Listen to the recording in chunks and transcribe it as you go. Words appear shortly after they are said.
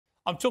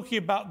I'm talking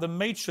about the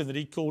matron that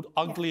he called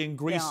ugly and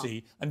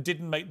greasy and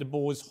didn't make the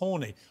boys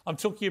horny. I'm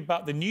talking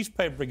about the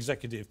newspaper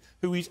executive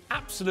who he's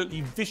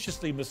absolutely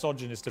viciously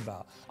misogynist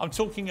about. I'm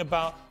talking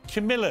about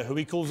Camilla, who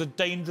he calls a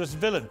dangerous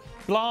villain.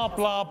 Blah,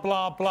 blah,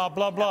 blah, blah,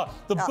 blah, blah.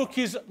 The book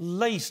is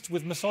laced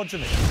with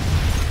misogyny.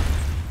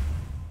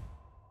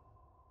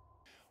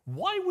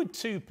 Why would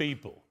two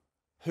people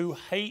who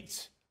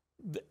hate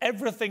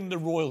everything the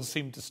royals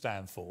seem to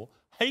stand for,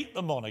 hate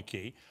the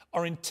monarchy,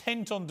 are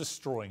intent on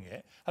destroying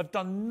it, have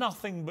done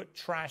nothing but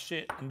trash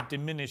it and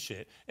diminish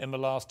it in the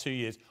last 2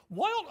 years,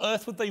 why on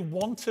earth would they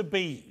want to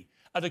be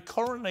at a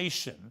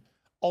coronation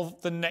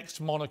of the next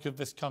monarch of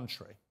this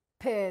country?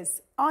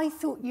 Piers, I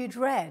thought you'd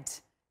read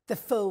the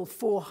full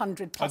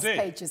 400-plus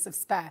pages of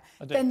Spare.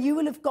 Then you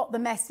will have got the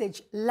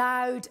message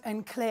loud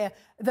and clear.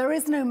 There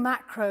is no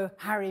macro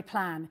Harry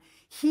plan.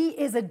 He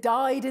is a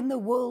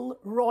dyed-in-the-wool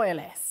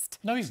royalist.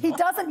 No, he's not. He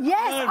doesn't...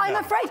 Yes, no, I'm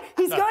afraid.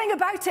 He's going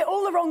about it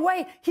all the wrong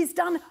way. He's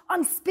done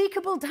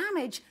unspeakable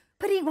damage,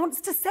 but he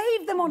wants to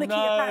save the monarchy,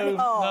 apparently.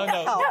 No,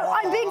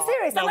 I'm being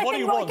serious. No, and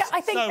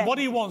what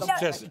he wants,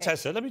 okay.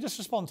 Tessa, let me just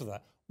respond to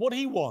that. What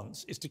he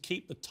wants is to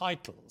keep the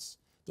titles,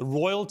 the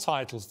royal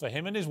titles for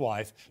him and his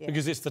wife,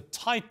 because it's the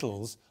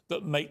titles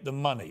that make the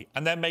money.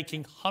 And they're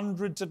making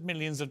hundreds of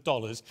millions of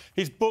dollars.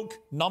 His book,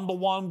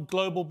 #1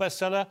 global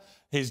bestseller,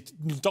 his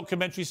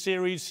documentary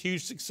series,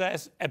 huge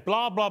success,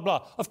 blah, blah,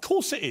 blah. Of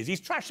course it is.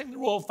 He's trashing the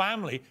royal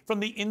family from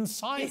the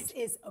inside. This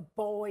is a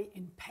boy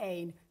in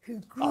pain who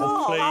grew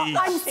up... Please.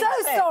 I'm so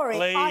sorry.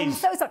 Please. I'm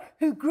so sorry.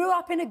 Who grew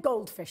up in a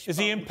goldfish bowl. Is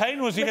he in pain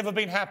or has he never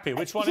been happy?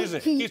 Which one is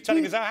it? He's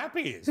telling us how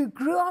happy he is. Who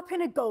grew up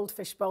in a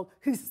goldfish bowl,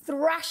 who's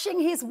thrashing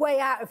his way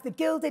out of the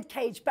gilded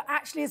cage, but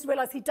actually has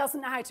realised he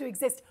doesn't know how to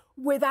exist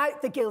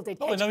without the gilded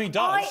cage. Oh, no, he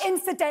does. I,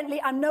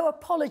 incidentally, am no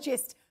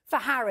apologist for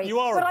Harry. You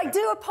are. But I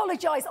do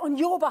apologise on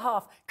your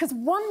behalf, because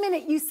one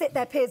minute you sit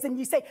there, Piers, and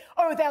you say,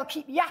 oh, they'll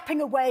keep yapping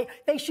away,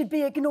 they should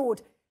be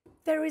ignored.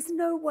 There is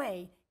no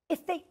way,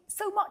 if they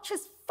so much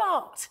as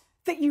fart,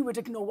 that you would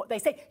ignore what they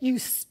say. You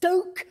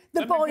stoke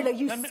the boiler,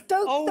 you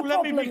stoke the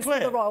problems for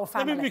the royal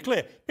family. Let me be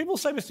clear. People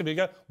say this to me,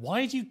 go,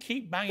 why do you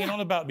keep banging on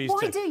about these two?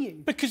 Why do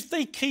you? Because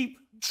they keep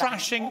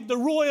trashing the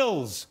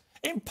royals.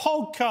 In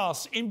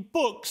podcasts, in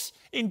books,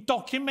 in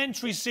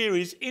documentary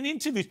series, in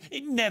interviews.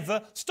 It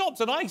never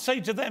stops. And I say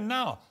to them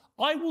now,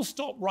 I will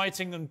stop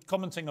writing and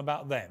commenting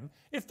about them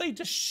if they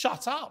just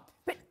shut up.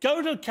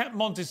 Go to Camp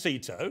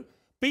Montecito,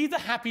 be the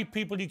happy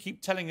people you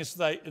keep telling us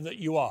that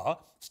you are.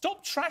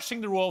 Stop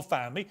trashing the royal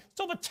family.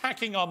 Stop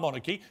attacking our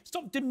monarchy.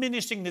 Stop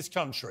diminishing this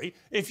country.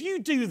 If you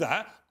do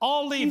that,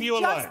 I'll leave you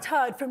alone. You've just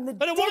heard from the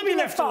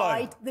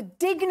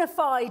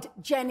dignified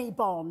Jenny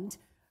Bond.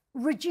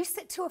 Reduce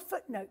it to a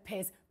footnote,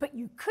 Piers, but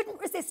you couldn't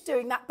resist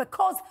doing that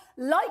because,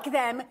 like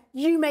them,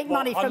 you make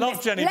money from this.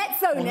 Jenny.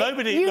 Let's own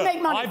it. You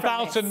make money from this.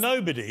 I bow to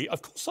nobody.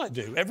 Of course I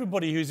do.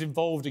 Everybody who's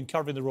involved in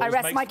covering the royals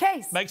my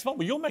case. Makes money.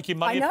 Well, you're making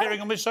money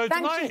appearing on this show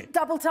tonight. Thank you.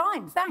 Double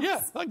time. Thanks.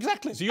 Yeah,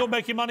 exactly. So you're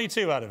making money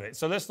too out of it.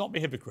 So let's not be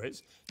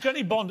hypocrites.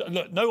 Jenny Bond,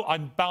 look, no, I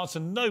bow to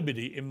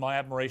nobody in my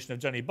admiration of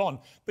Jenny Bond,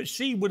 but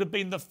she would have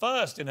been the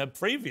first in her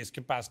previous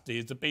capacity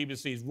as the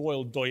BBC's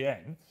royal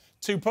doyenne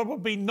to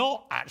probably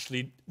not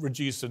actually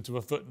reduce them to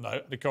a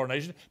footnote at the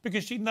coronation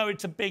because she'd know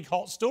it's a big,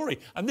 hot story.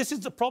 And this is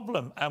the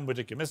problem, Anne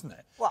Widdecombe, isn't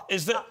it? Well,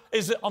 is that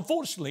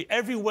unfortunately,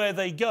 everywhere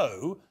they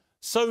go,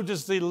 so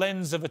does the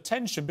lens of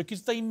attention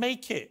because they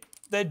make it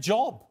their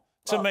job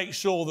to make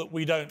sure that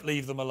we don't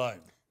leave them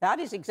alone.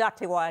 That is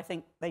exactly why I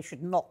think they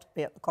should not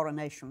be at the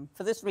coronation.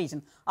 For this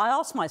reason, I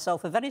ask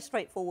myself a very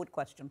straightforward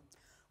question.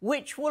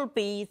 Which will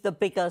be the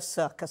bigger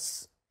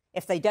circus?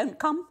 If they don't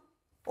come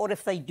or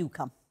if they do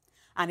come?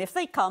 And if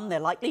they come, they're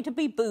likely to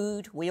be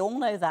booed. We all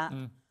know that.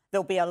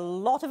 There'll be a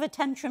lot of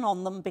attention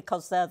on them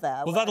because they're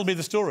there. Well, that'll be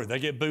the story. They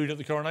get booed at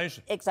the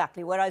coronation.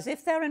 Exactly. Whereas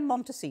if they're in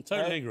Montecito,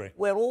 totally agree.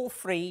 We're all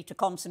free to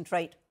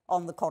concentrate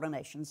on the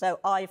coronation. So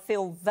I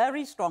feel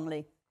very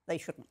strongly they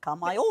shouldn't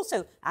come. I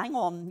also... Hang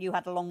on, you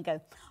had a long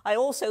go. I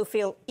also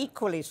feel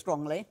equally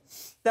strongly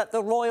that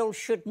the royals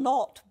should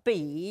not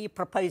be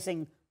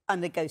proposing a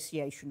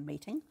negotiation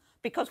meeting.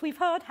 Because we've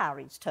heard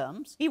Harry's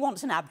terms. He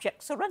wants an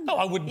abject surrender. No,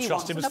 I wouldn't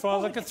trust him as far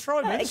as I could throw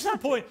him. No, this is the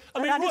point.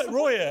 I mean,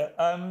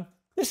 Roya,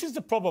 this is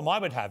the problem I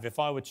would have if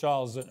I were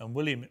Charles and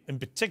William in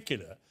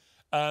particular,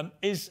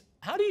 is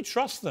how do you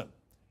trust them?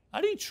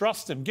 How do you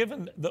trust them,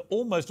 given that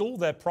almost all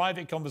their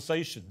private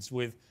conversations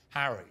with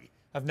Harry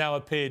have now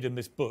appeared in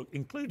this book,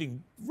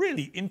 including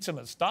really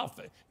intimate stuff,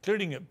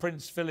 including at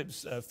Prince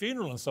Philip's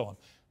funeral and so on.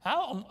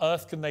 How on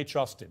earth can they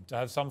trust him to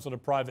have some sort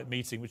of private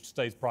meeting which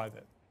stays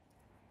private?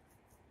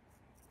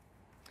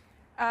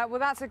 Well,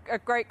 that's a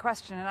great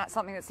question, and that's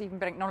something that's even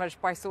been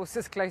acknowledged by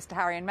sources close to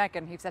Harry and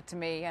Meghan, who've said to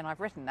me, and I've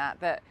written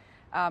that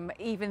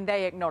even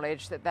they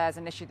acknowledge that there's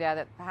an issue there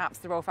that perhaps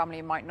the royal family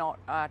might not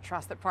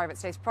trust that private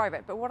stays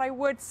private. But what I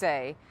would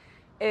say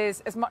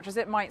is, as much as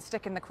it might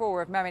stick in the craw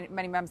of many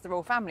members of the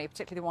royal family,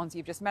 particularly the ones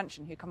you've just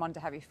mentioned who come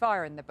under heavy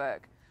fire in the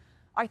book,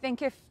 I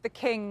think if the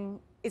king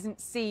isn't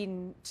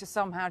seen to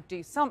somehow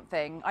do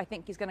something, I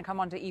think he's going to come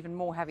under even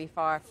more heavy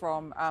fire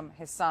from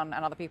his son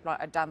and other people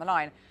down the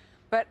line.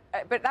 But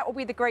that will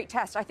be the great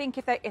test. I think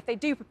if they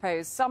do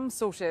propose some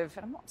sort of,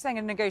 and I'm not saying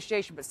a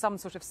negotiation, but some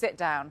sort of sit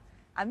down,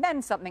 and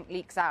then something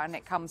leaks out and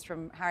it comes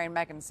from Harry and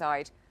Meghan's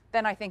side,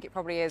 then I think it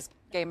probably is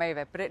game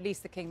over. But at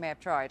least the King may have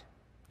tried.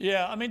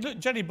 Yeah, I mean, look,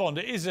 Jenny Bond,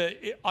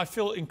 I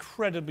feel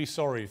incredibly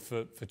sorry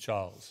for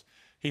Charles.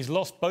 He's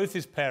lost both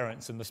his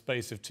parents in the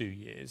space of 2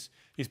 years.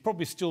 He's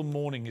probably still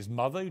mourning his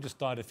mother, who just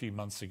died a few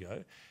months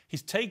ago.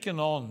 He's taken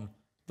on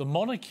the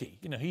monarchy.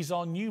 You know, he's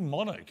our new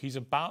monarch. He's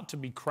about to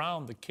be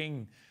crowned the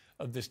king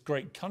of this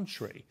great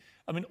country.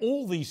 I mean,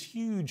 all these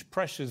huge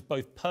pressures,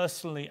 both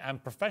personally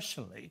and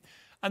professionally.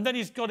 And then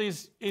he's got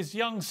his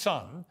young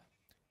son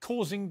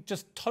causing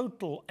just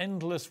total,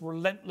 endless,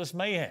 relentless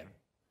mayhem.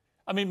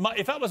 I mean,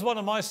 if that was one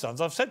of my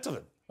sons, I've said to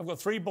them, I've got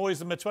 3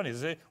 boys in their 20s. I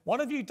say,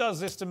 one of you does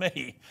this to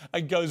me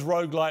and goes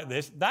rogue like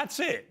this, that's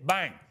it,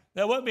 bang.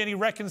 There won't be any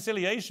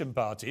reconciliation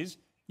parties.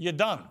 You're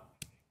done.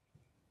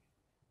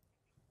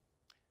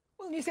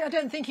 Well, you see, I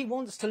don't think he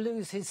wants to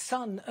lose his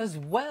son as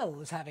well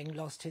as having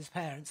lost his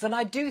parents. And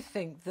I do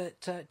think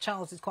that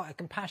Charles is quite a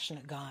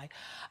compassionate guy.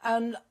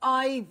 And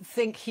I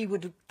think he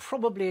would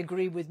probably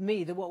agree with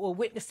me that what we're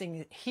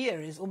witnessing here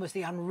is almost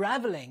the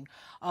unravelling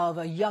of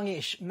a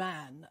youngish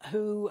man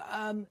who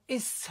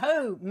is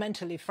so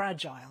mentally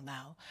fragile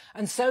now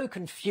and so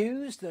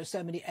confused. There are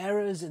so many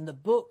errors in the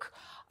book.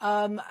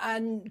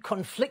 And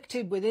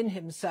conflicted within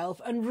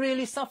himself and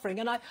really suffering.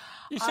 And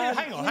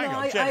hang on,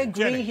 I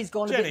agree, Jenny, he's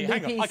gone a bit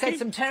loopy. He said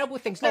some terrible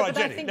things. No, but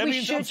Jenny, I think we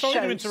should show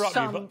some you,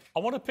 but I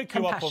want to pick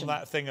you up on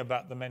that thing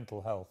about the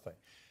mental health thing.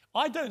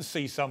 I don't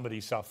see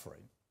somebody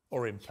suffering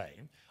or in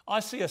pain. I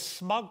see a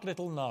smug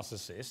little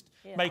narcissist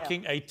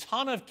making a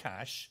ton of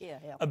cash,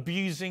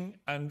 abusing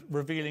and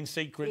revealing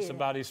secrets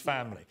about his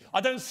family. I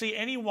don't see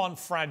anyone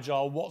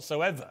fragile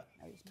whatsoever.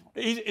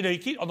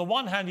 On the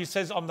one hand, he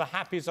says, I'm the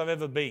happiest I've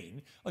ever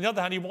been. On the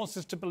other hand, he wants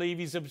us to believe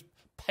he's a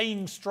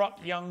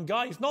pain-struck young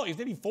guy. He's not. He's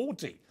nearly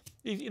 40.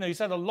 He's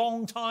had a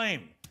long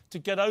time to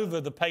get over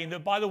the pain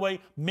that, by the way,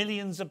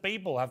 millions of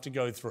people have to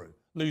go through,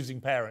 losing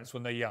parents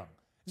when they're young.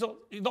 It's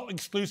not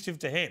exclusive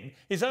to him.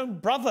 His own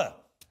brother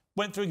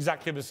went through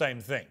exactly the same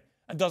thing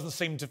and doesn't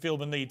seem to feel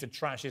the need to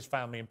trash his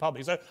family in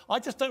public. So I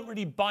just don't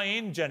really buy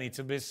in, Jenny,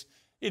 to this.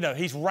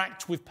 He's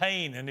racked with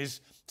pain and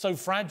is so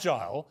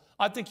fragile.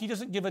 I think he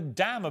doesn't give a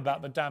damn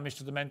about the damage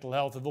to the mental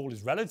health of all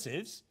his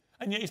relatives,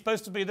 and yet he's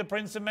supposed to be the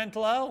Prince of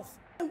Mental Health.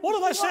 What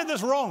have I said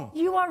that's wrong?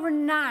 You are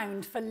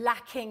renowned for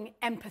lacking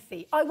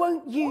empathy. I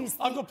won't use...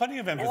 I've got plenty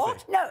of empathy.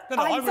 What? No,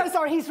 I'm so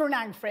sorry, he's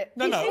renowned for it.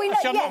 I'm not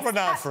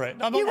renowned for it.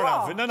 I'm not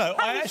renowned for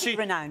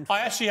it. No, I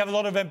actually have a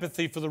lot of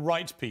empathy for the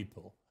right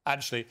people.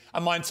 Actually,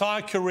 and my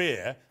entire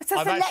career,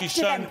 I've actually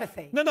shown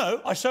empathy.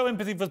 I show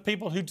empathy for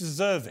people who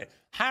deserve it.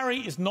 Harry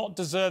is not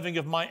deserving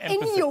of my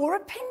empathy. In your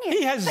opinion,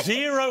 he has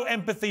zero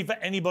empathy for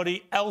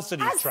anybody else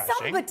that he's trashing. As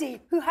somebody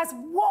who has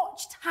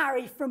watched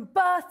Harry from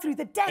birth through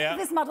the death of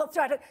his mother,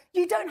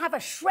 you don't have a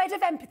shred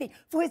of empathy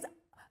for his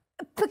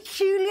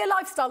peculiar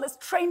lifestyle that's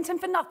trained him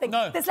for nothing.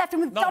 That's left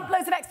him with dump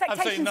loads of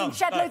expectations and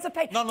shed loads of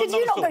pain. Did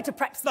you not go to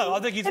prep school? No, I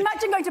think he's...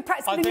 Imagine going to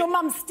prep school in your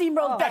mum's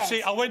steamrolled bed.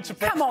 Actually, I went to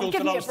prep school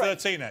until I was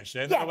 13,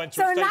 actually. And then I went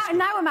to a state school.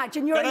 Now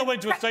imagine you're... Then I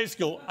went to a state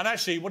school, and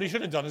actually, what he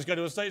should have done is go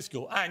to a state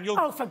school. And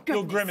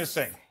you're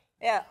grimacing.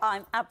 Yeah,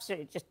 I'm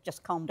absolutely...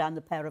 Just calm down,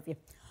 the pair of you.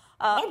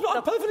 I'm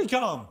perfectly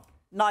calm.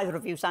 Neither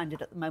of you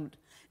sounded at the moment.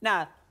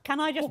 Now... Can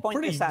I just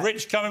point this out? Pretty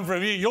rich coming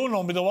from you. You're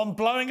normally the one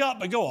blowing up,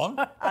 but go on.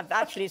 I've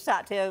actually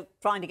sat here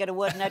trying to get a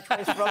word in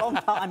edgeways for a long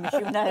time, as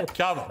you know.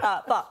 Come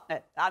on.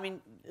 I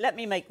mean, let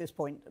me make this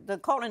point. The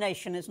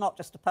coronation is not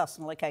just a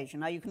personal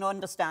occasion. Now, you can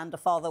understand a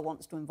father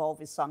wants to involve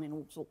his son in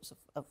all sorts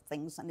of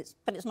things,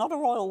 but it's not a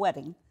royal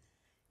wedding.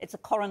 It's a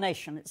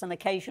coronation. It's an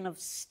occasion of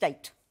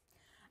state.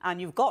 And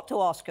you've got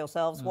to ask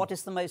yourselves, what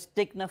is the most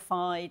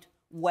dignified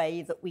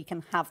way that we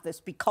can have this,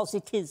 because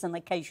it is an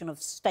occasion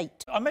of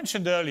state. I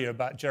mentioned earlier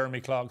about Jeremy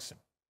Clarkson,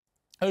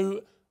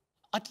 who,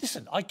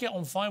 I get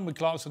on fine with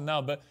Clarkson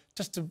now, but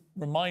just to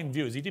remind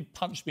viewers, he did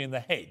punch me in the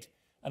head,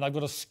 and I've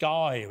got a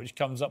scar here which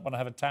comes up when I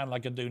have a tan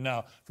like I do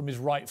now from his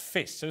right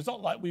fist. So it's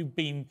not like we've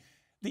been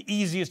the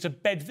easiest of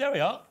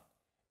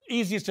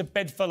easiest of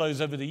bedfellows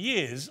over the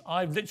years.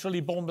 I've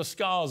literally borne the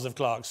scars of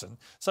Clarkson.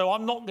 So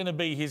I'm not going to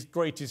be his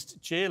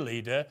greatest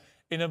cheerleader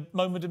in a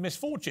moment of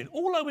misfortune.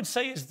 All I would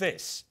say is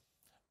this,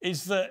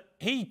 is that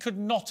he could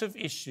not have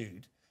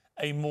issued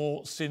a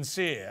more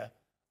sincere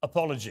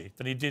apology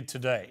than he did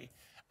today.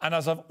 And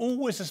as I've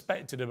always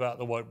suspected about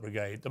the Woke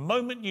Brigade, the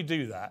moment you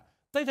do that,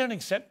 they don't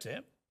accept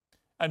it.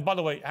 And by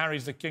the way,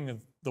 Harry's the king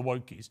of the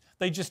wokies.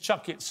 They just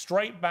chuck it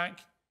straight back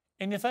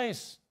in your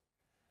face.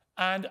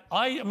 And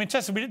I mean,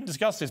 Tessa, we didn't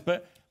discuss this,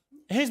 but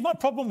here's my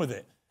problem with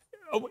it.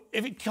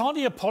 Can't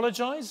he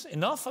apologise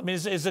enough? I mean,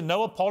 is there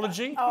no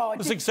apology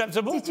that's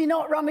acceptable? Did you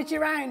not rummage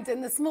around in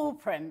the small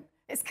print?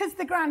 It's because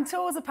the Grand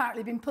Tour's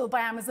apparently been pulled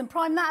by Amazon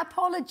Prime. That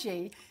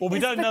apology... Well, we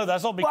don't know.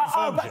 That's not been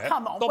confirmed yet.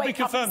 Come on,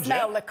 wake up and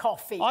smell the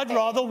coffee. I'd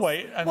rather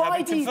wait and have it confirmed.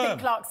 Why do you think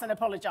Clarkson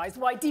apologised?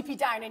 Why deep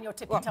down in your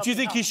tippy-toppy Do you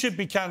think he should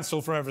be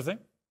cancelled from everything?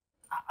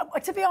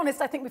 To be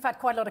honest, I think we've had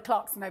quite a lot of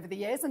Clarkson over the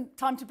years, and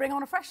time to bring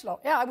on a fresh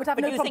lot. Yeah, I would have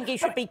no But you problem. think he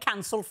should be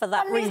cancelled for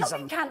that He's reason? not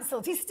been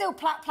cancelled. He's still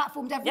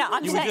platformed every Yeah,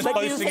 I'm You were saying, just but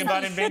do you boasting think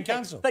about he him being should be?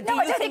 cancelled. But do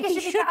I you don't think he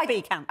should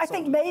be cancelled? I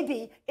think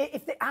maybe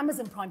if the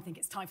Amazon Prime think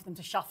it's time for them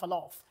to shuffle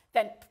off,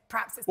 then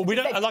perhaps it's Well, we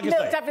because don't. they've Like I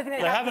milked say, everything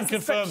they haven't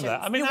confirmed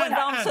that. I mean, You wouldn't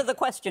Anne- answer the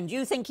question. Do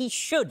you think he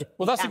should?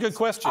 Well, that's a good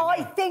question.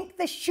 I think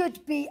there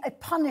should be a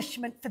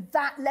punishment for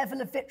that level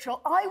of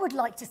vitriol. I would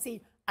like to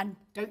see, and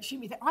don't shoot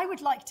me there, I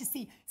would like to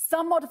see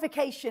some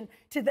modification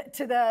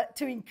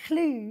to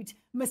include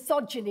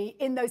misogyny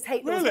in those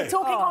hate laws. Really? We're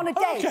talking on a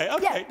day. Okay.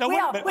 Yeah, No, we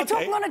wait a are. minute, We're okay.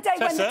 talking on a day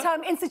when the Tessa,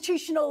 term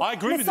institutional I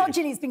agree with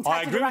misogyny you. has been I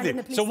tagged agree around with in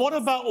the you. police So what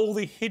force. about all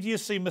the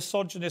hideously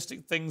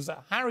misogynistic things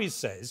that Harry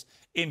says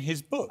in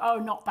his book? Oh,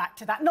 not back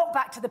to that. Not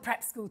back to the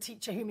prep school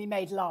teacher whom he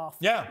made laugh.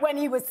 Yeah. When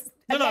he was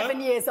 11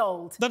 years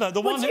old. No,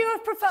 the one Would you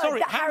have preferred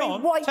that hang Harry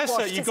on. whitewashed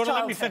Tessa, his you've got to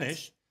let me childhood?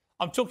 finish.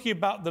 I'm talking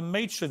about the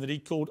matron that he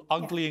called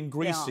ugly and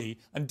greasy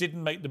and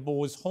didn't make the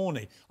boys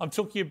horny. I'm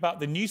talking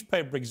about the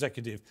newspaper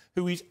executive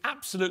who he's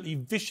absolutely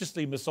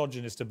viciously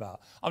misogynist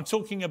about. I'm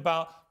talking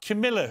about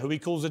Camilla, who he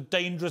calls a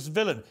dangerous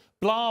villain.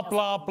 Blah,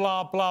 blah,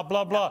 blah, blah,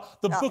 blah, blah.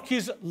 The book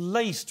is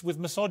laced with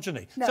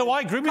misogyny. No. So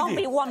I agree with Can't you.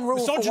 be one rule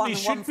for Misogyny one and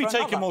should one be for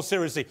taken another. more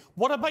seriously.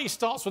 What about he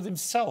starts with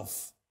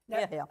himself?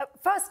 Yeah.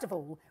 First of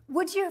all,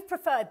 would you have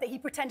preferred that he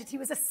pretended he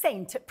was a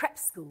saint at prep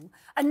school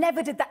and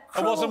never did that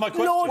That wasn't my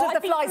cruel question. Lord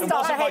of the Flies It stuff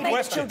wasn't that my hate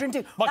question. children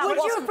do? My Would you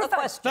wasn't have the preferred?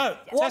 question. No,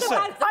 What Tessa.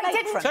 about the I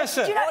didn't- matron?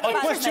 Tessa, Do you know, my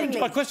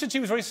interestingly- question to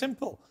you was very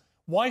simple.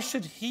 Why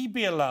should he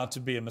be allowed to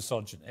be a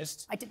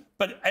misogynist? I didn't-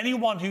 But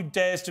anyone who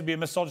dares to be a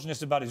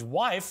misogynist about his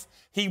wife,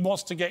 he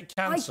wants to get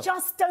I cancelled.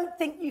 just don't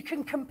think you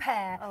can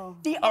compare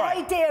the All right.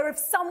 idea of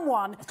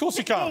someone course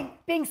you can't.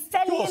 being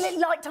cellular,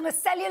 liked on a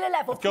cellular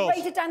level, course.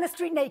 paraded down the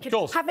street naked, Of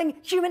course. having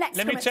human Let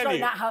me excrement tell thrown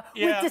you, at her,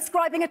 yeah. with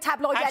describing a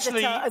tabloid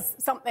Actually- editor as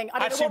something. I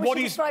don't Actually, know what was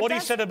she described what he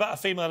as. said about a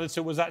female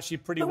editor was actually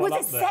pretty But well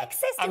was up it there.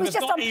 sexist? It And was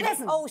there's just not even-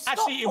 unpleasant. Oh, stop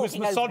actually, it was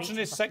talking over each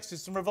misogynist,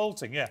 sexist and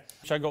revolting, yeah.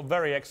 Which I got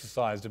very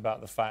exercised about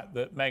the fact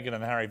that Meghan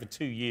and Harry, for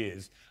 2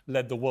 years,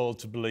 led the world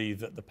to believe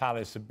that the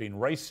palace had been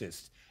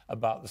racist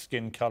about the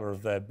skin colour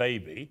of their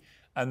baby.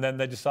 And then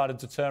they decided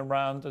to turn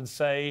around and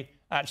say,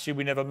 actually,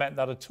 we never meant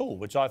that at all,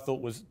 which I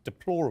thought was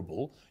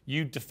deplorable.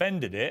 You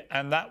defended it,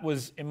 and that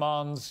was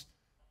Iman's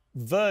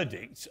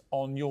verdict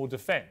on your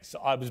defence.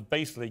 I was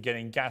basically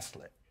getting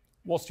gaslit.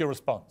 What's your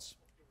response?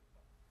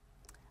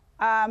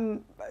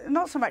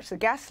 Not so much the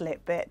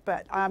gaslit bit,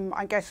 but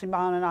I guess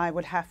Iman and I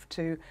would have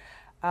to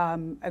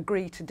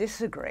agree to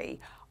disagree.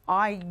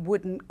 I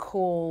wouldn't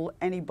call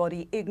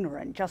anybody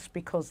ignorant just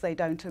because they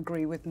don't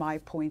agree with my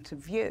point of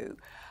view.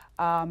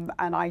 And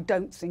I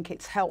don't think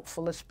it's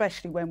helpful,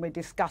 especially when we're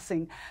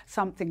discussing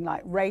something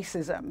like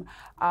racism,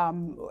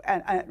 and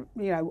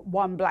you know,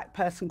 one black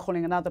person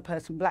calling another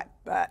person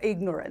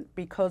ignorant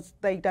because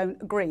they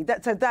don't agree.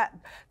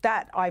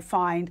 That I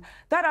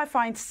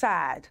find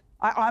sad.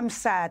 I'm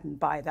saddened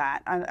by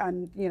that,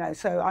 and you know,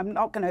 so I'm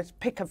not going to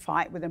pick a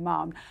fight with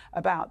Imam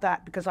about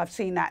that because I've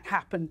seen that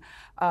happen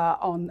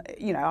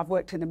you know, I've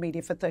worked in the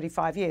media for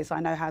 35 years. I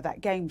know how that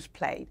game's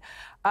played.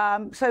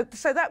 So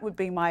that would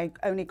be my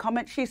only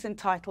comment. She's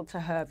entitled to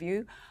her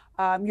view.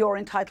 You're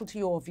entitled to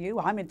your view.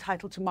 I'm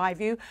entitled to my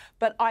view.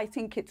 But I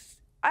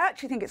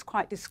actually think it's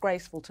quite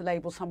disgraceful to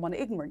label someone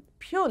ignorant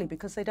purely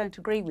because they don't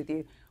agree with you.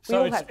 We So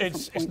all have different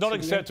it's points not of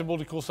view. acceptable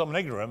to call someone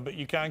ignorant, but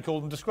you can call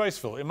them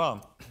disgraceful.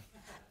 Imam?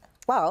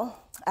 Well,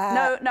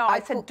 No,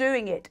 I said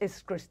doing it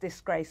is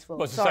disgraceful.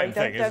 Well, it's the Sorry, same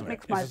thing, don't isn't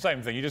mix it? my... It's the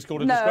same thing. You just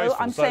called it No, disgraceful.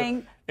 I'm so,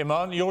 saying...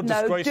 Iman, you're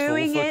No, disgraceful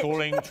doing for it-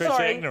 calling Tricia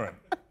Sorry. ignorant.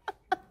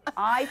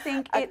 I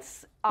think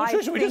it's... Well, I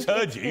Tricia, we just think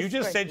heard it's you. You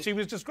just said disgraceful. she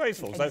was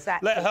disgraceful. So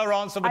Exactly. let her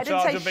answer the charge of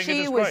being a I didn't say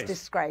she disgrace. was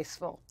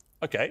disgraceful.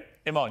 OK,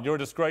 Iman, you're a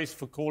disgrace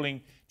for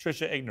calling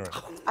Tricia ignorant.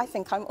 I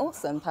think I'm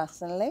awesome,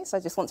 personally, so I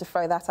just want to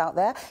throw that out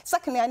there.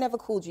 Secondly, I never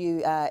called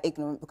you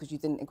ignorant because you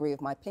didn't agree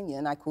with my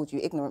opinion. I called you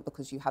ignorant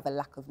because you have a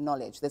lack of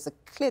knowledge. There's a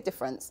clear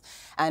difference,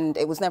 and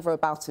it was never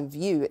about a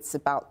view. It's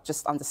about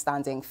just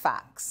understanding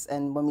facts.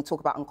 And when we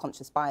talk about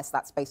unconscious bias,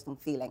 that's based on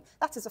feeling.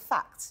 That is a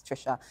fact,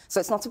 Tricia. So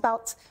it's not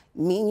about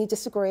me and you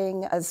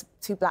disagreeing as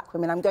two black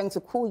women. I'm going to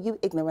call you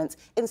ignorant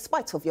in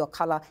spite of your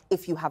colour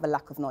if you have a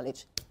lack of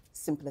knowledge.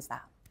 Simple as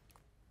that.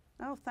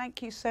 Oh,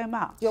 thank you so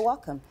much. You're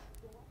welcome.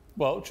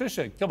 Well,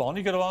 Tricia, come on,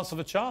 you've got to answer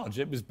the charge.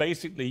 It was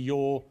basically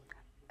your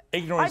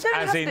ignorance I don't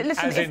as have in, to-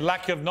 listen, as in if-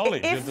 lack of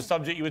knowledge if- of the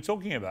subject you were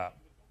talking about.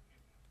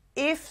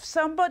 If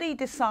somebody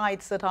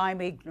decides that I'm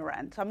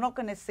ignorant, I'm not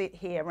going to sit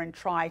here and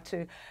try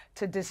to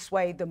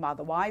dissuade them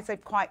otherwise.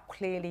 They've quite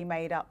clearly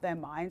made up their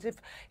minds. If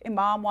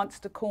Imam wants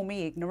to call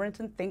me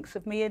ignorant and thinks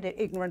of me as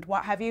ignorant,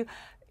 what have you,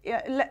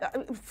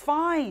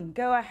 fine,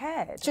 go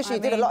ahead. Tricia, you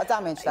did a lot of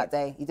damage that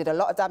day. You did a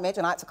lot of damage,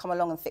 and I had to come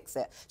along and fix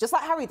it. Just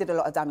like Harry did a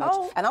lot of damage,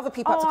 and other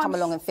people had to come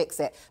along and fix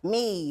it.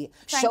 Me,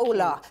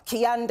 Shola,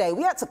 Kiande,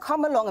 we had to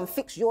come along and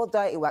fix your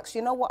dirty wax.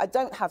 You know what? I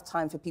don't have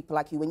time for people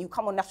like you when you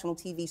come on national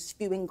TV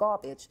spewing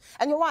garbage.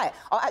 And you're right.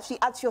 I'll actually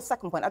add to your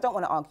second point. I don't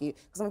want to argue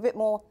because I'm a bit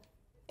more...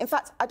 In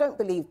fact, I don't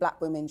believe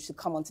black women should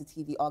come onto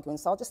TV arguing,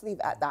 so I'll just leave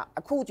it at that.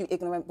 I called you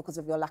ignorant because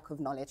of your lack of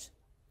knowledge.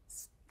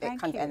 it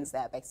kind of ends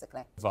there,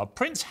 basically.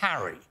 Prince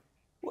Harry.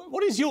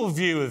 What is your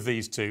view of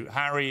these two,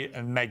 Harry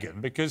and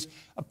Meghan? Because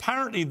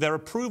apparently their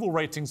approval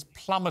ratings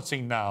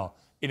plummeting now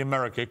in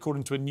America,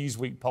 according to a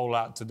Newsweek poll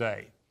out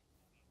today.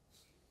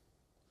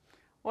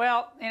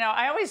 Well, you know,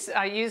 I always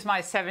use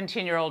my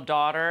 17-year-old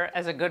daughter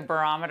as a good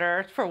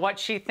barometer for what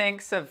she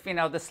thinks of, you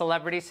know, the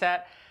celebrity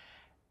set.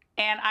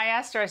 And I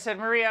asked her, I said,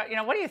 Maria, you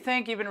know, what do you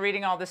think? You've been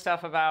reading all this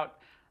stuff about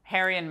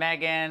Harry and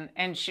Meghan.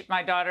 And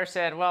my daughter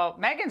said, well,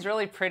 Meghan's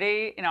really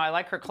pretty. You know, I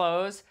like her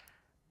clothes.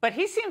 But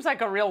he seems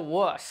like a real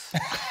wuss.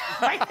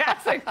 Like,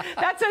 that's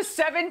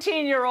a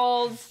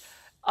 17-year-old's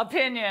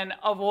opinion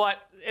of what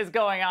is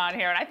going on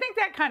here. And I think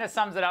that kind of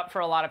sums it up for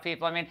a lot of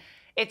people. I mean,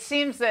 it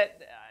seems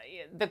that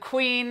the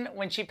Queen,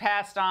 when she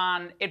passed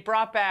on, it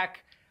brought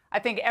back, I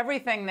think,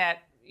 everything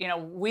that, you know,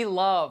 we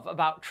love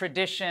about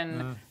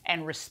tradition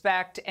and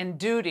respect and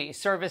duty,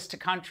 service to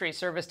country,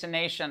 service to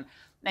nation.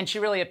 And she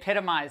really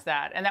epitomized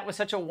that. And that was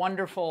such a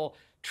wonderful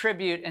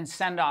tribute and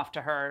send-off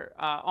to her,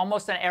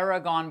 almost an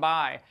era gone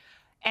by.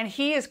 And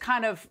he is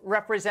kind of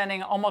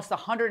representing almost the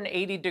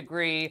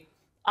 180-degree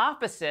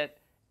opposite,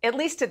 at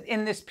least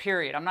in this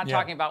period. I'm not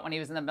talking about when he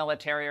was in the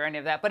military or any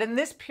of that, but in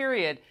this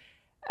period,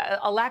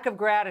 a lack of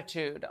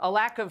gratitude, a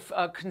lack of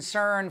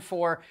concern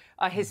for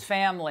his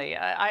family.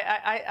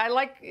 I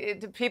like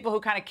people who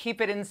kind of keep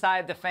it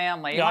inside the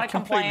family. You want to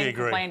complain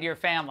to your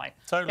family.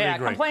 Totally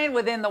agree. Complain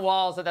within the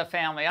walls of the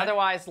family.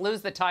 Otherwise,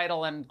 lose the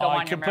title and go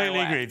on your merry way. I completely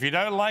agree. If you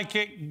don't like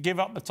it,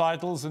 give up the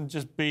titles and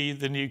just be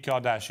the new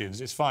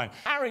Kardashians. It's fine.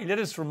 Harry, let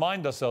us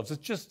remind ourselves, has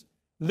just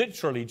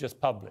literally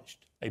just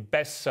published a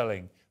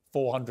best-selling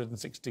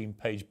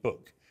 416-page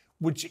book,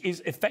 which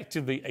is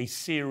effectively a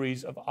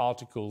series of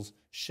articles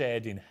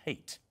shared in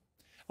hate.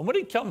 And when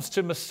it comes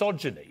to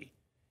misogyny,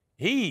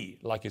 he,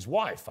 like his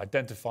wife,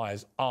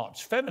 identifies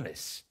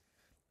arch-feminists.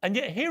 And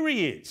yet here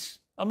he is,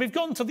 and we've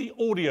gone to the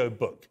audio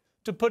book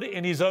to put it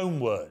in his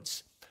own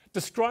words,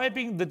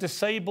 describing the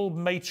disabled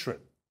matron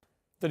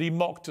that he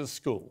mocked at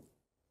school.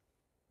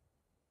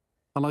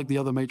 Unlike the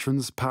other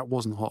matrons, Pat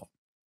wasn't hot.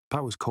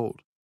 Pat was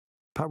cold.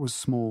 Pat was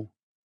small.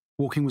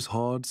 Walking was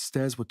hard,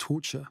 stairs were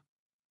torture.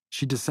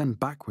 She'd descend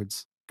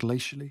backwards,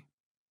 glacially.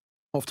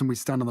 Often we'd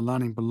stand on the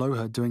landing below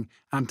her doing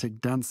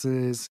antic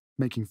dances,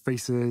 making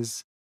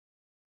faces.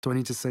 Do I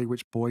need to say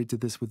which boy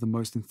did this with the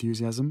most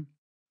enthusiasm?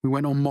 We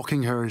went on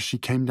mocking her as she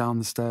came down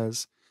the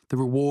stairs. The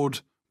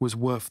reward was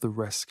worth the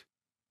risk.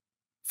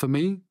 For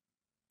me,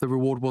 the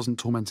reward wasn't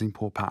tormenting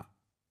poor Pat,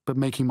 but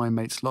making my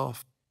mates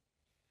laugh.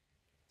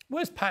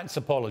 Where's Pat's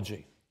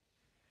apology?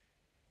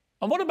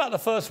 And what about the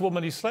first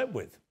woman he slept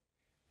with?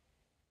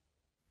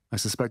 I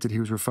suspected he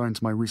was referring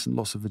to my recent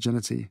loss of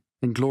virginity.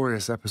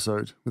 Inglorious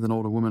episode with an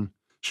older woman.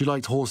 She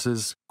liked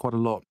horses quite a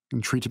lot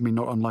and treated me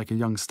not unlike a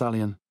young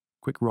stallion.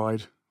 Quick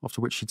ride,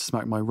 after which she'd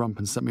smack my rump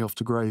and set me off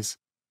to graze.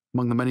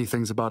 Among the many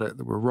things about it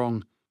that were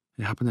wrong,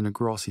 it happened in a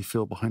grassy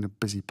field behind a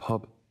busy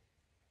pub.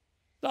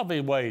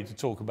 Lovely way to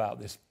talk about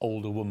this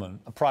older woman,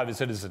 a private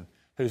citizen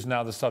who's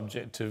now the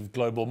subject of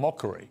global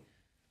mockery.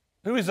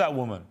 Who is that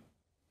woman?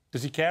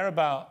 Does he care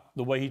about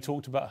the way he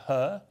talked about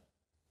her?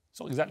 It's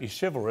not exactly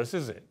chivalrous,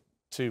 is it,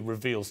 to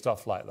reveal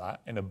stuff like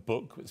that in a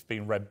book that's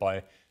been read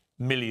by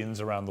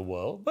millions around the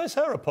world? Where's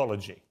her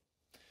apology?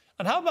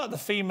 And how about the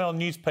female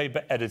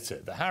newspaper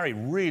editor that Harry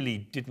really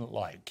didn't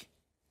like?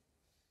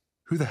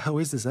 Who the hell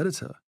is this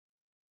editor?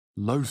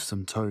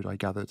 Loathsome toad, I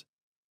gathered.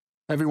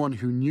 Everyone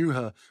who knew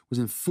her was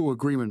in full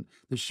agreement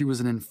that she was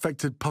an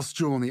infected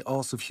pustule on the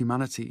arse of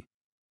humanity,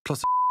 plus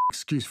an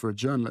excuse for a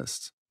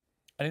journalist.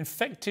 An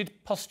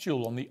infected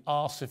pustule on the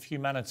arse of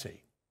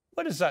humanity.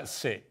 Where does that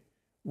sit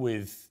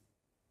with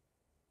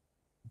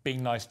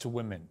being nice to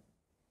women,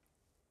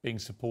 being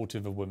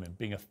supportive of women,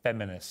 being a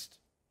feminist?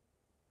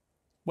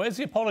 Where's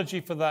the apology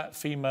for that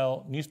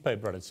female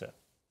newspaper editor?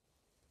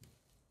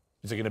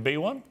 Is there going to be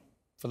one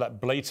for that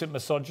blatant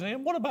misogyny?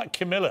 And what about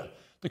Camilla,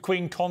 the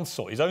Queen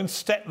Consort, his own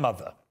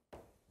stepmother?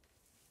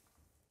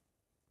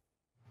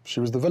 She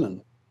was the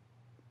villain.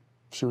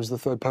 She was the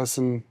third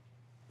person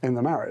in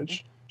the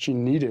marriage. She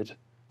needed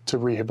to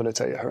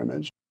rehabilitate her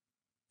image.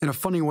 In a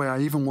funny way, I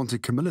even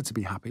wanted Camilla to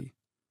be happy.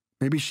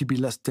 Maybe she'd be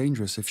less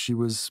dangerous if she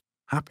was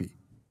happy.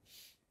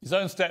 His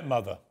own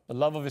stepmother, the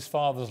love of his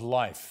father's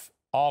life,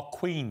 our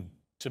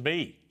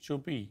queen-to-be, she'll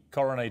be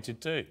coronated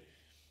too.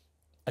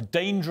 A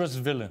dangerous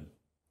villain.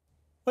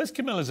 Where's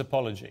Camilla's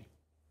apology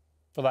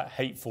for that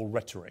hateful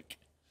rhetoric?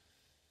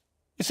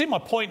 You see my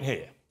point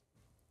here.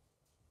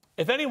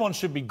 If anyone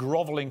should be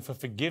grovelling for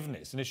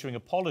forgiveness and issuing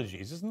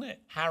apologies, isn't it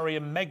Harry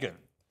and Meghan?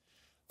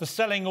 For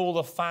selling all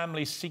the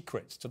family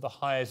secrets to the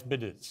highest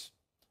bidders,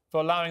 for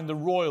allowing the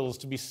royals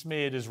to be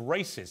smeared as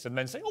racist and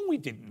then saying, oh, we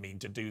didn't mean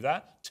to do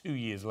that 2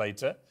 years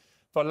later,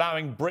 for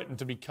allowing Britain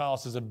to be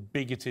cast as a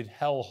bigoted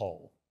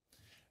hellhole.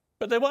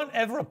 But they won't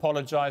ever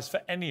apologise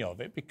for any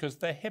of it because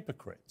they're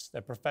hypocrites.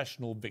 They're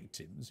professional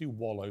victims who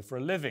wallow for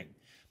a living.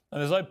 And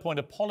there's no point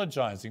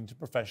apologising to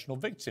professional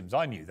victims.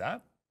 I knew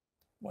that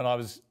when I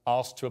was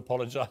asked to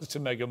apologise to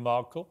Meghan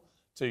Markle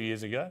 2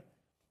 years ago.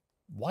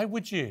 Why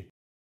would you?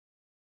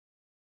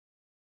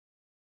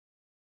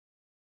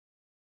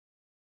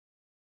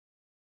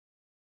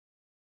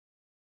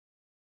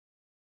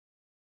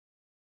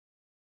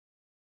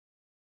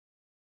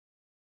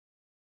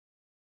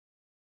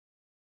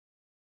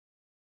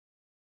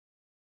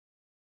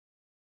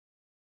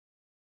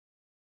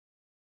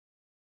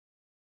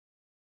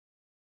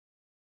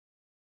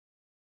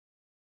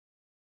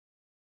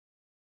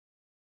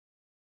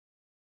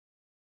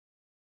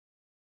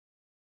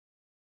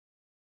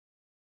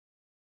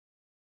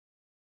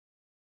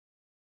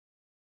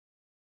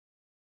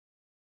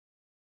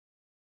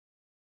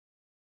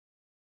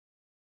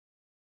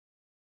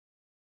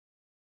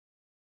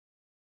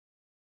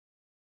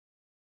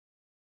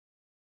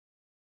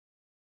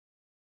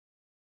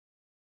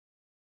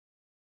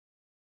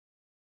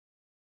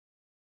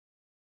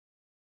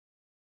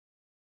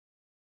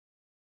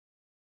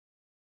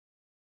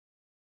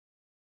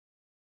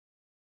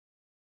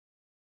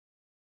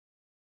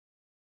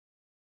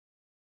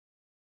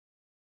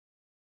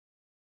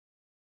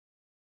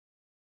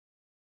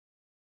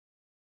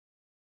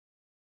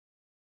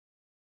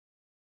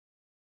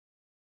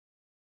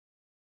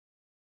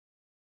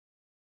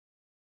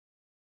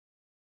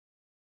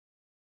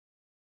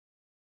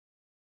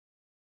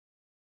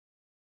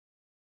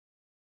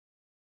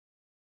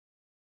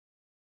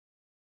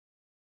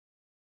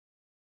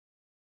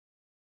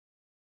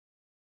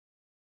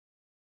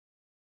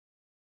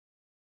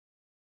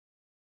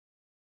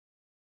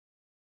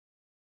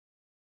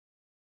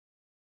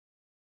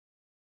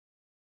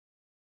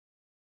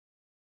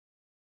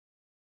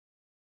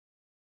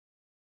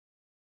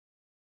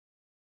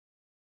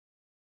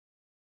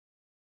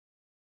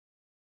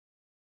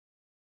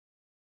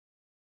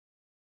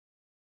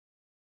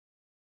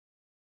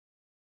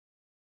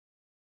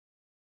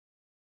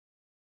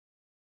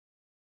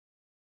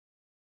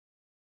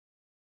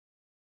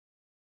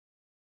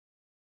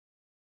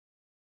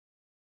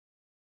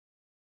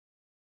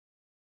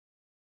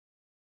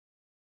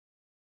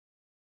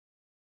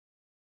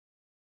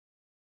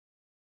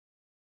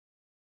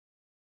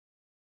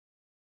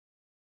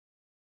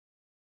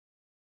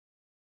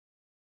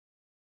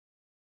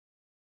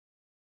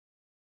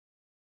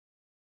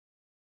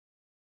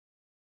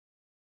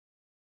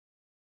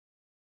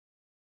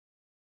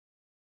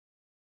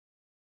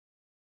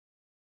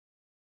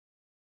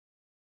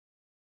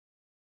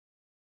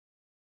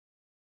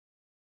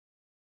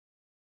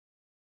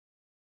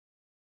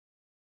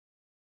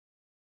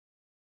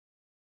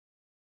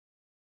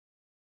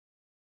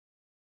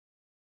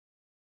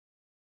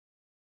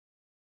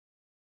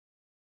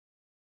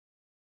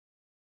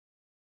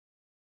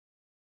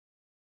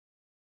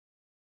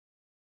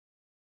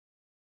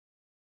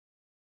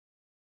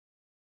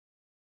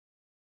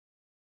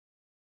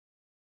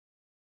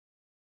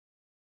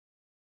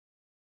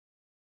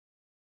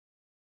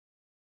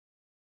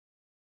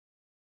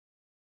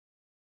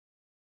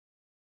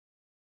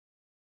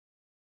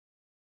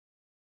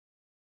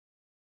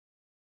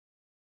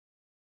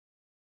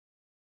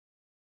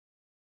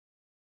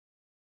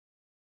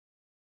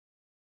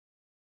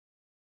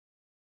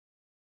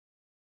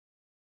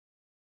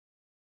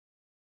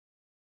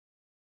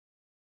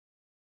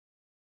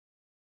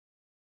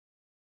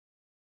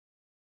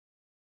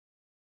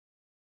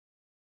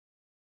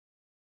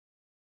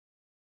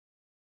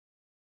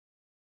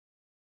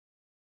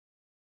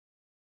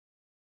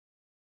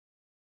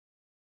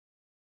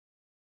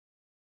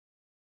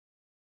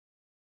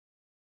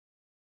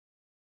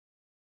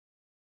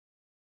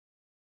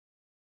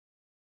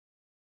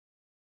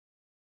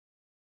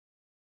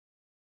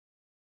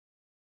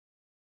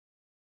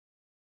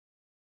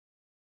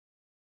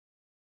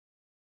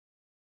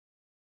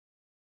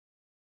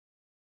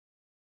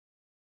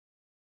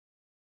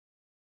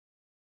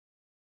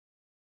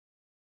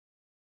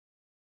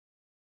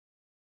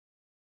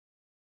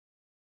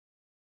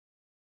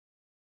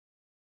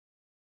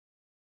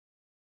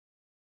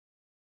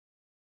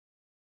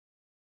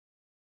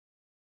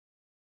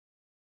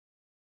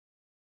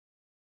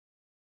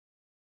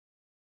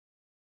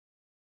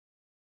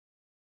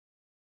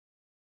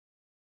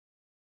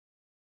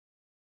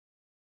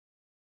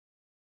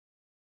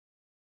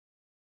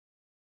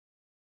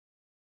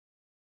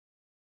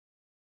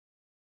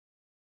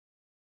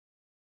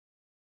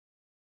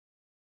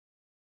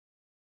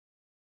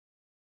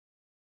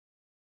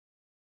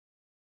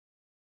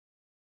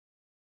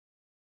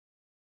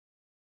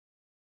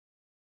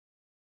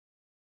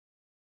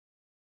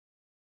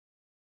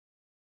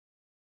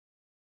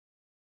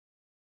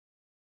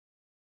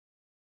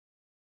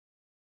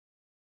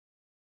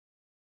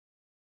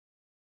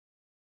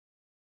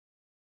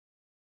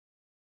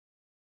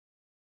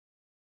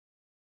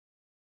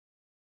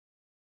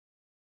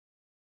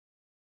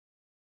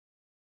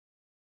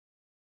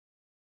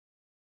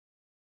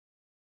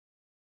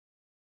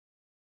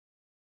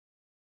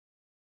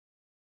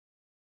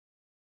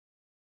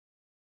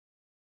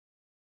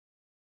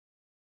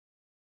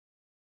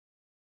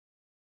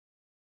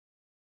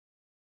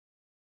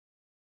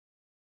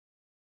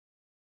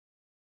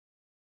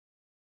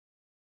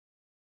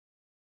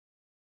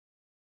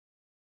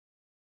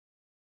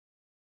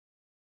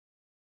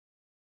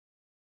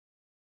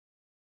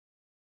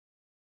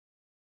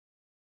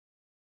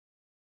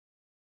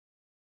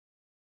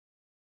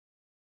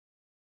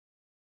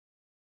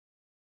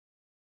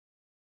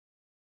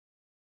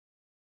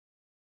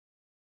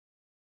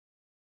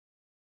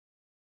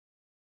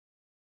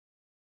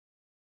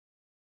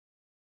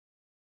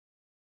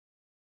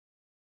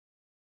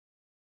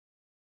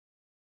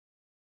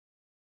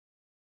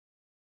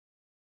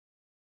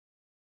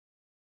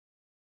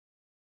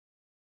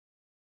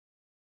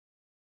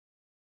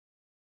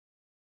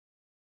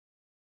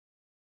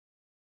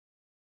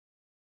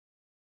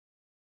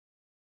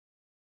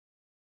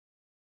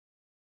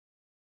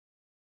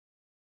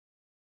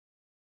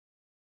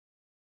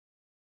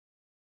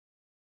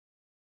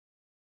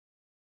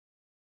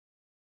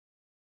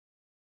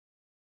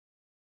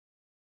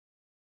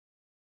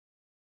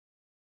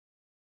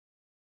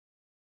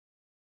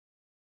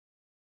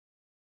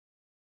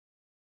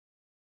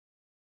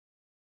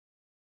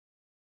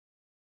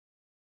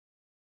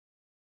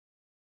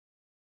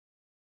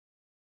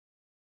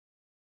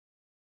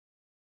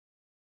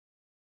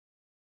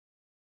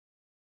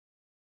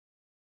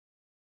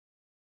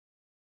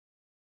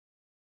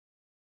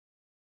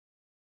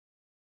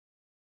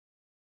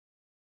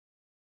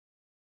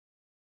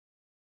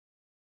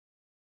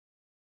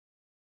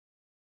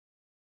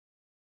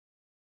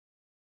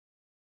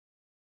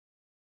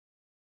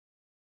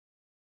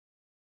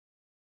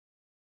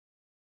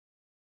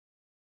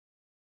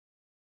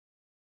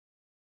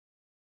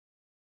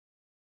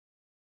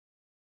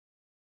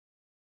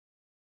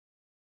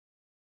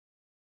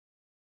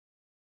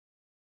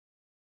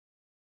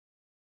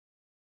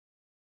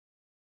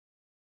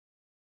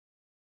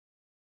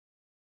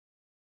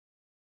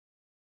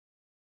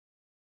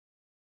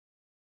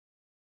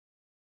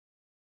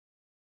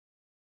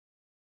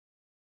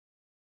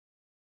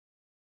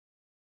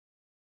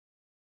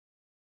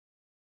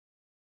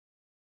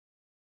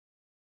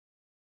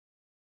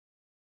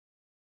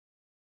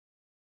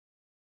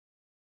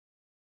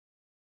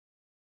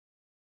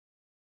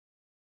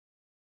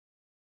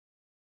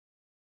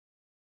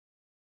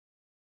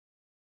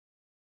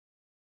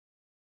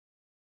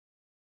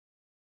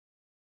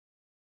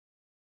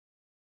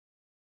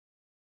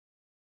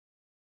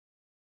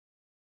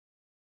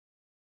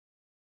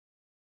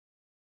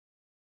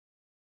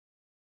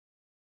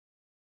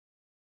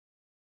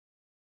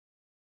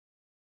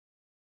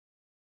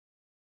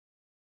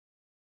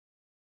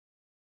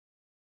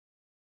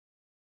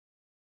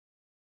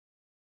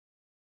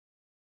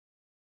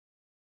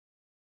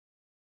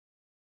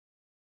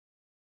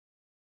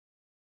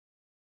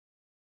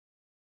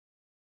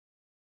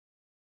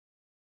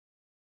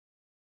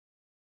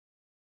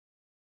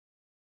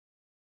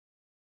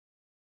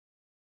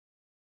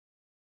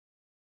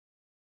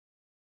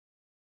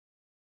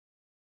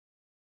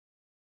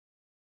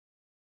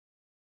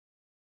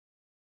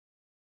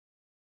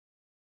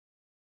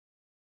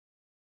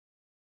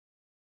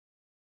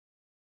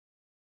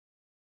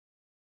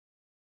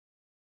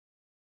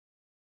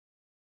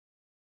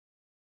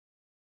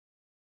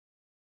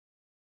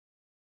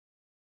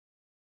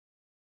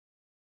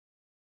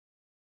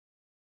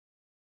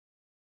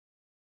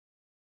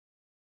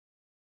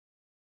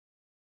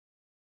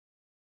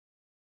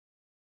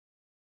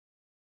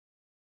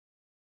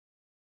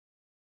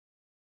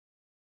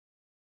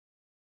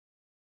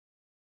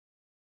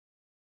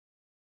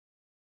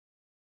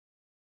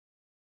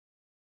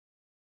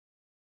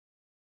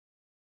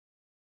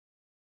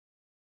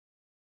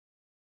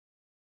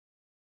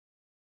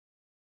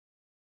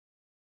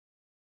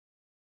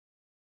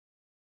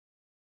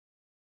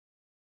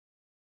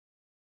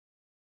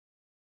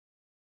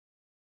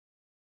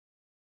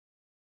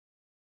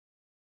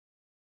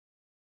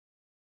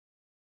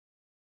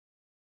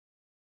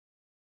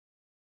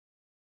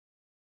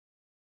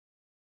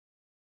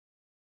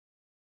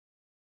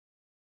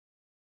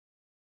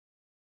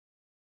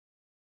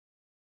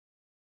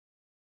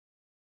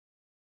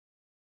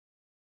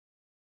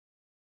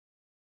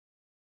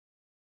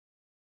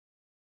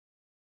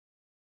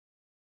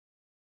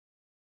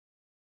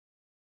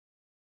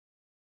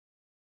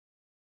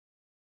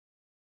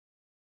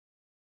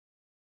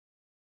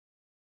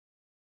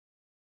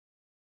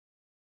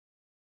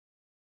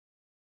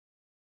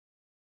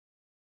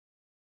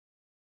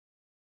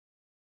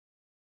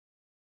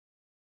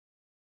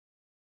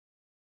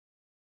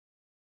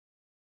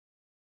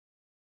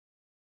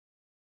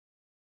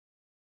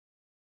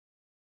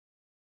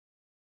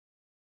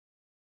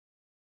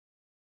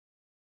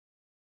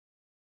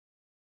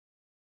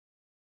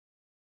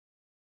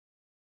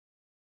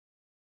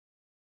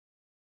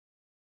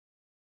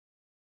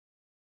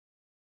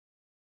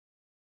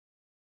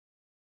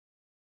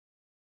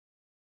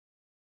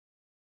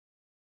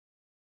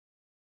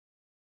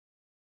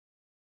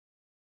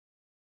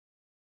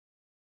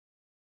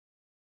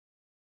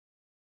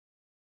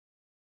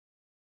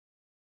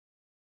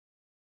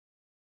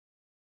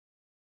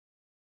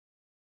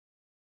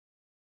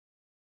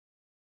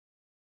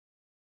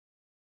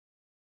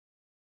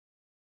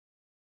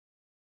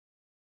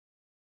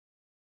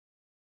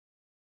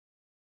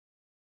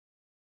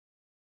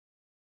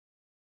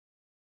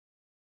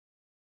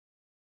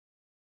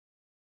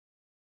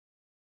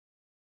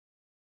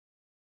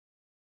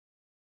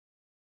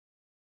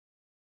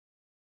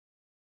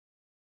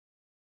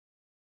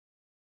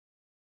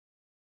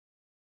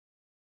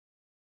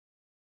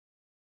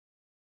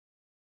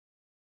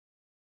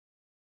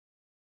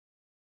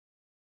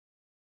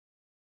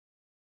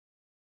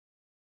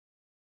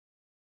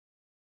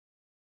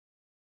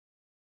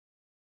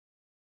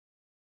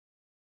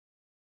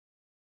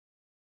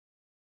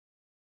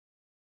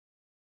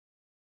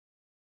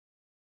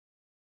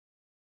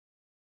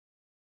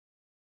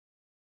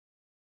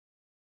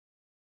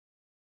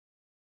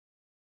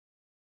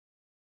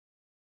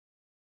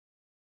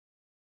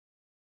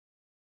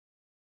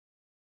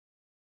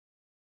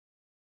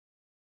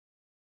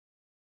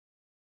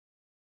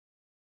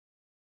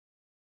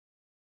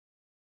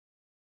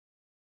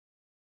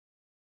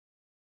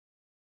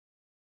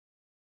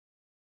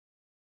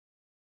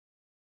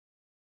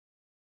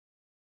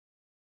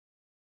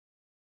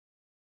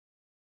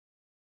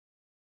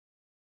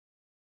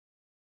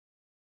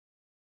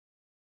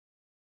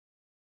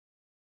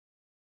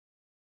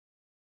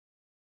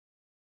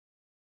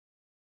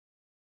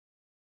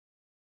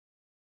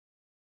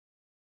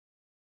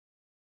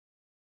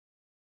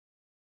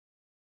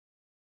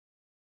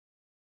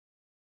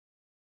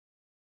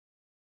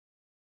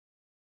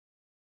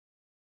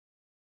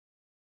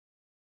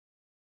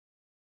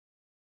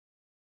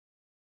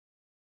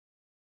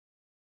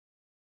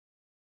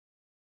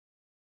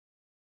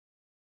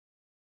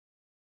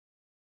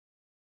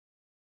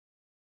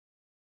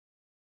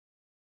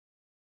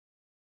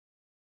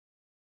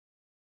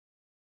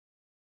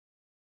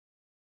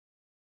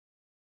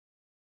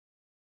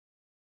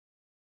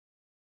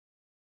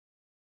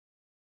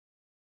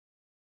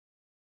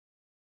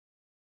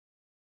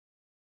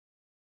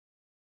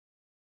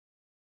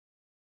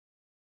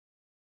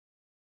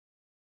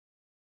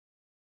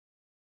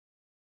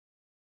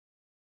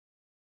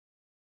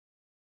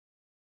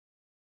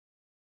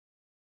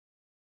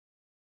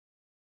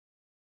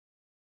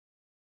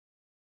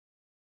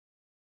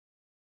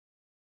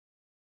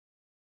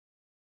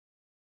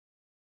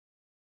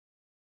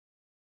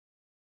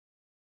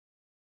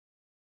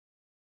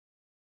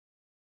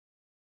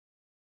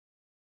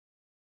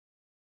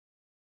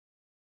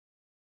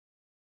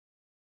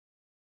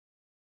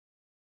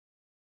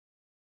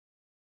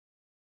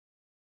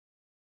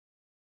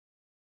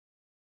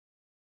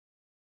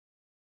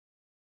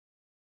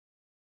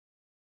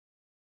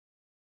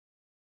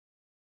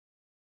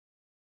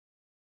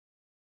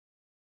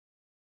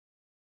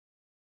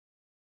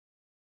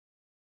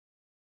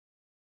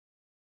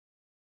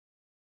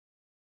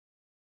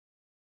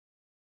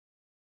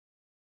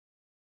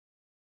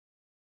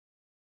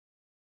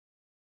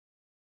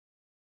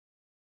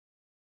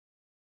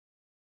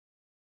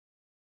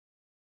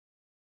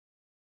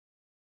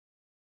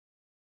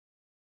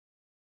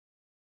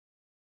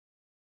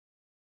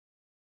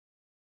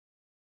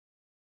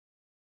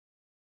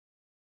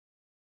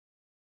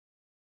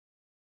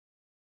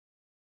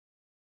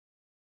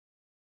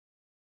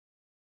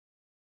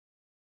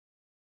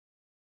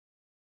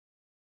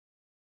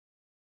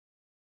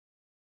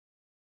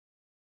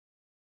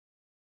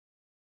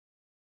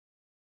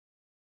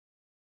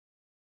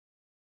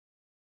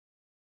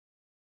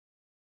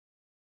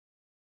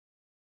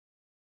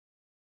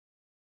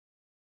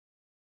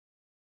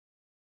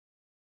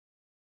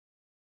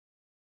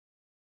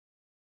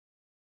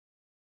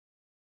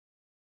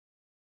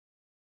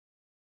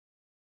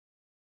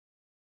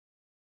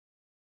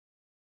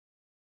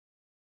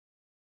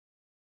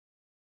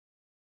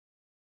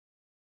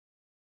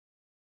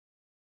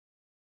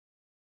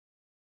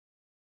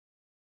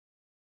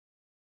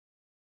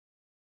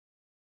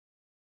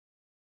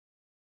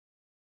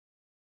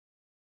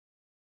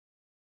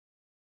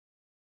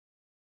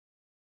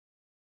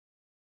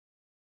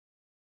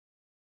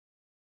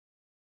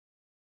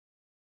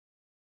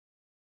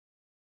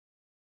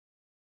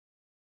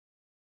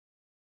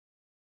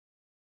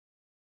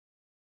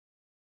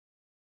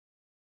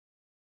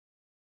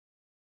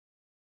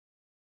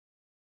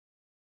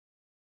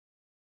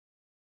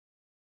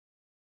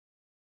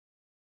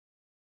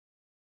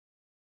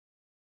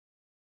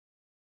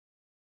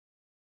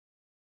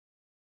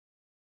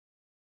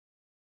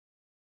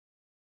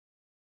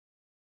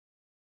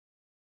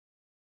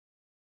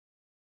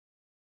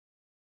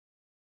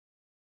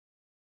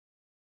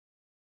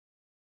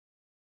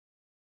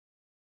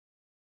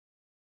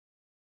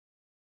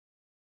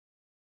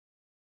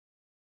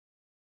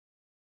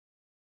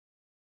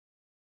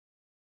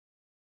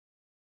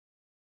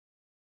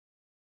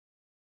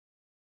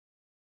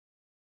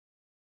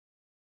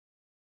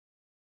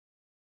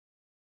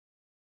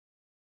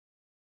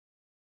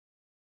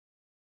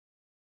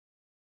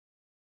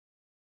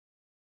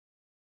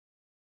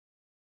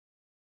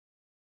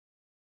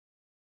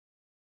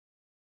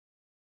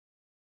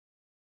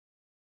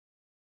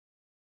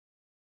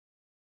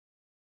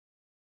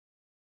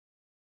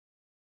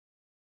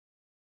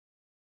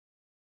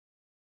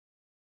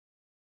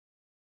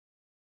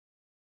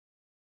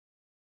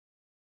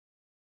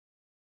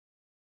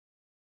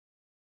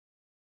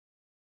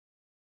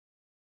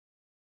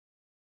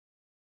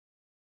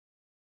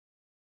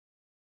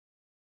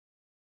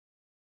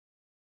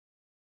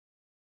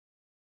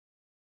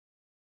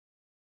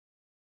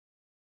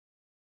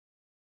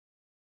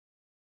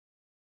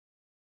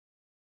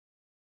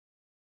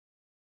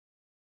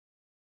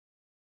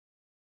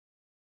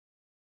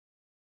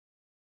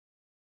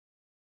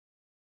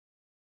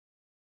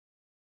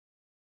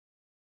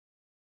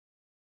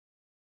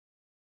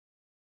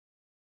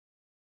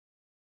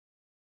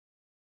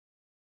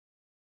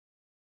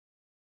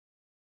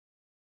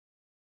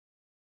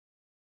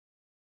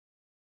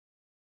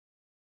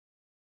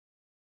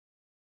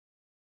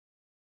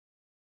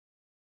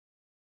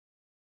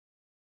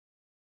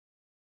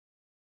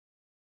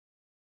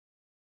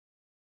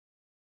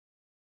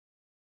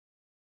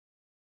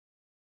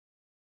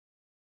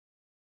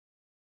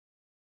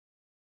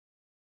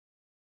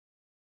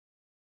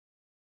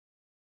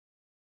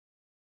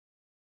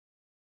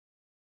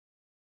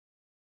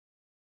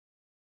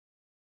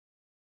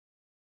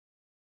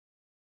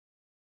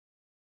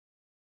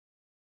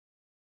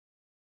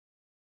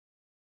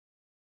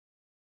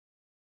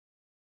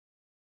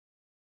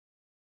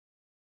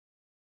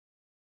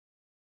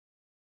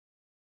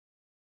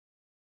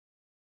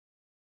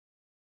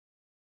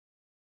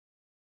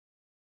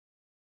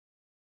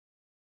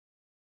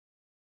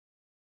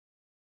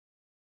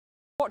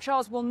 What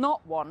Charles will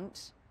not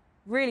want,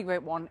 really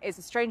won't want, is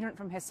estrangement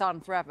from his son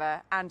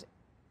forever and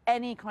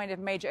any kind of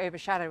major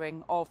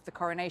overshadowing of the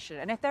coronation.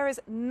 And if there is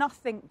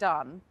nothing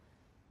done,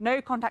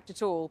 no contact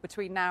at all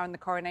between now and the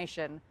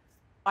coronation,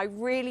 I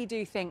really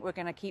do think we're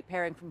going to keep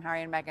hearing from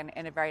Harry and Meghan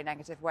in a very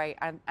negative way,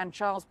 and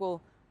Charles will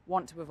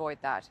want to avoid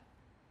that.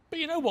 But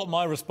you know what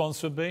my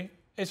response would be?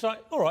 It's like,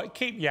 all right,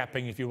 keep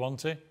yapping if you want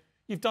to.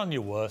 You've done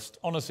your worst.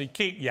 Honestly,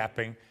 keep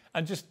yapping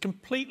and just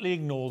completely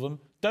ignore them.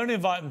 Don't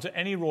invite them to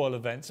any royal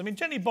events. I mean,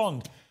 Jenny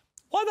Bond,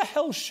 why the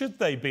hell should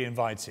they be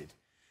invited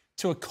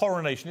to a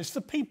coronation? It's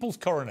the people's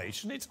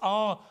coronation. It's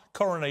our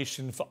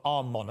coronation for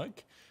our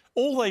monarch.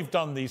 All they've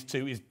done, these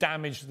two, is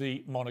damage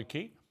the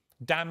monarchy,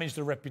 damage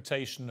the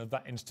reputation of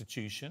that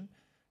institution,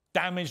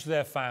 damage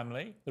their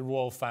family, the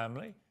royal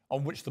family,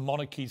 on which the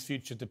monarchy's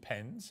future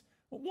depends.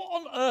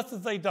 What on earth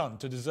have they done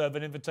to deserve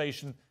an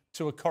invitation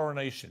to a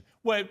coronation?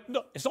 Where,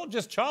 no, it's not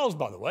just Charles,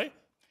 by the way.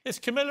 It's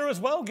Camilla as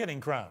well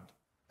getting crowned,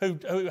 who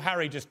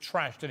Harry just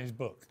trashed in his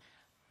book.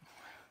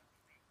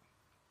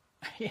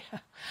 Yeah.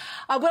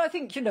 Well, I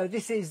think, you know,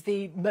 this is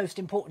the most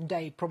important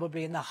day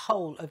probably in the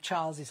whole of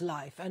Charles's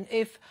life. And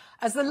if,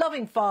 as the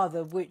loving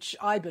father, which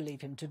I believe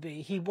him to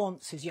be, he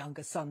wants his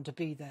younger son to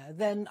be there,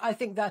 then I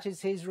think that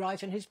is his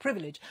right and his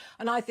privilege.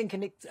 And I think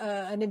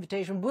an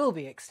invitation will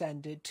be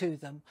extended to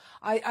them.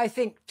 I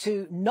think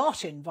to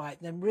not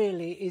invite them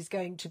really is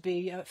going to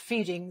be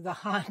feeding the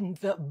hind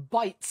that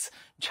bites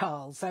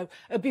Charles. So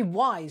it'd be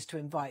wise to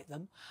invite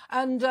them.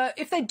 And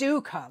if they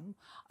do come,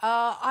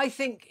 I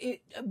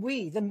think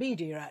we, the media,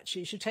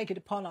 actually should take it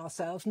upon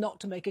ourselves not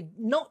to make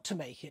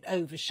it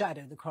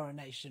overshadow the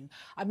coronation.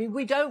 I mean,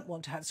 we don't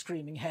want to have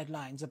screaming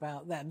headlines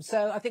about them.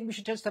 So I think we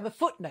should just have a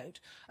footnote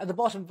at the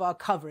bottom of our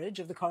coverage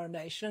of the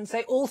coronation and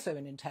say also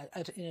in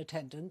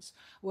attendance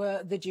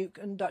were the Duke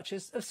and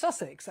Duchess of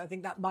Sussex. I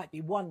think that might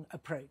be one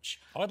approach.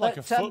 I'd like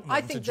a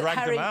footman to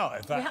drag them out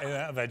in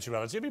that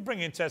eventuality. Let me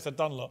bring in Tessa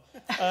Dunlop.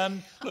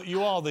 Look,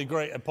 you are the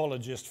great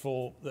apologist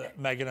for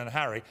Meghan and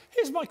Harry.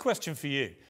 Here's my question for you.